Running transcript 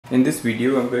In this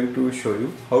video I'm going to show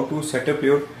you how to set up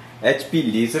your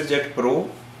HP LaserJet Pro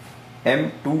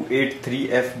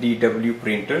M283fdw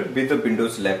printer with the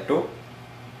Windows laptop.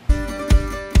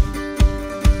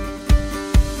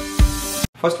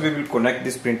 First we will connect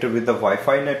this printer with the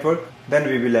Wi-Fi network, then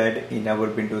we will add in our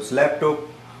Windows laptop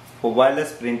for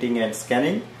wireless printing and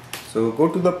scanning. So go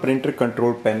to the printer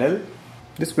control panel.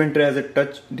 This printer has a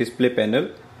touch display panel.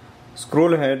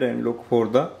 Scroll ahead and look for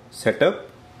the setup.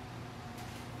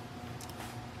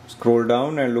 Scroll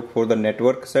down and look for the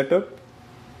network setup.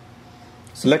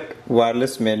 Select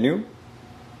wireless menu.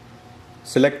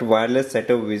 Select wireless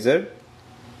setup wizard.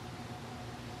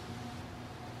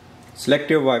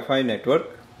 Select your Wi-Fi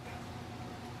network.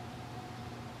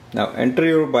 Now enter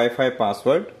your Wi-Fi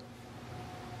password.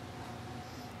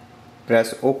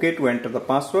 Press OK to enter the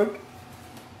password.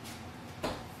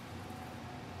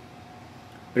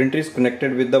 Printer is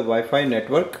connected with the Wi-Fi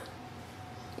network.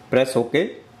 Press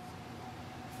OK.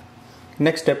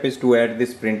 Next step is to add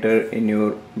this printer in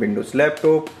your Windows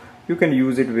laptop. You can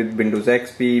use it with Windows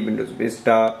XP, Windows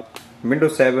Vista,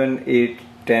 Windows 7, 8,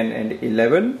 10 and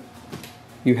 11.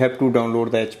 You have to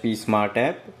download the HP Smart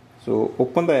app. So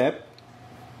open the app,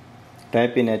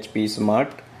 type in HP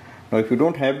Smart. Now if you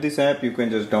don't have this app, you can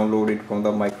just download it from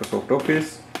the Microsoft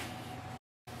Office.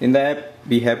 In the app,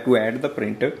 we have to add the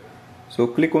printer. So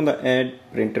click on the Add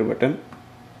Printer button.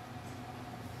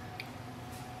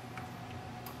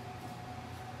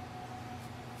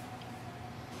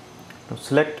 Now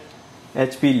select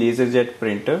HP LaserJet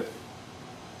printer.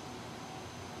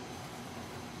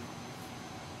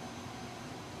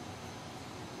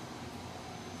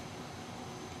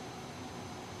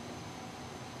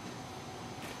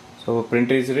 So our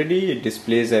printer is ready. It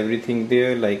displays everything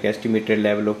there like estimated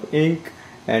level of ink,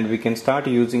 and we can start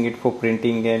using it for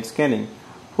printing and scanning.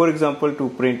 For example, to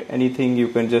print anything, you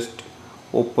can just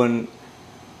open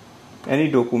any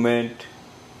document.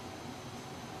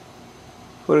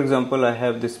 For example, I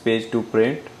have this page to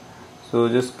print, so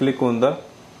just click on the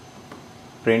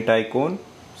print icon,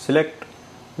 select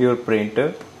your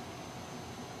printer,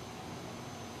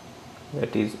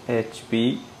 that is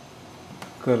HP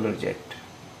LaserJet.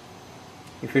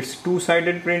 If it's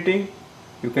two-sided printing,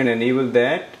 you can enable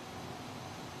that.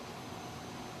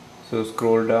 So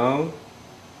scroll down,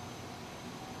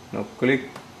 now click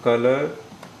color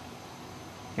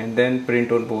and then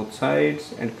print on both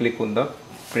sides and click on the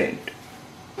print.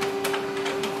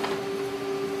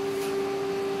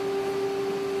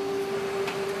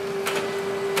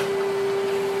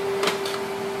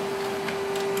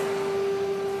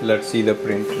 Let's see the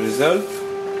print result.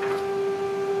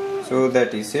 So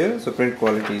that is here. So print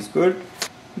quality is good.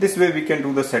 This way we can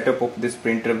do the setup of this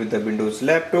printer with the Windows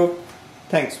laptop.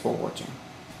 Thanks for watching.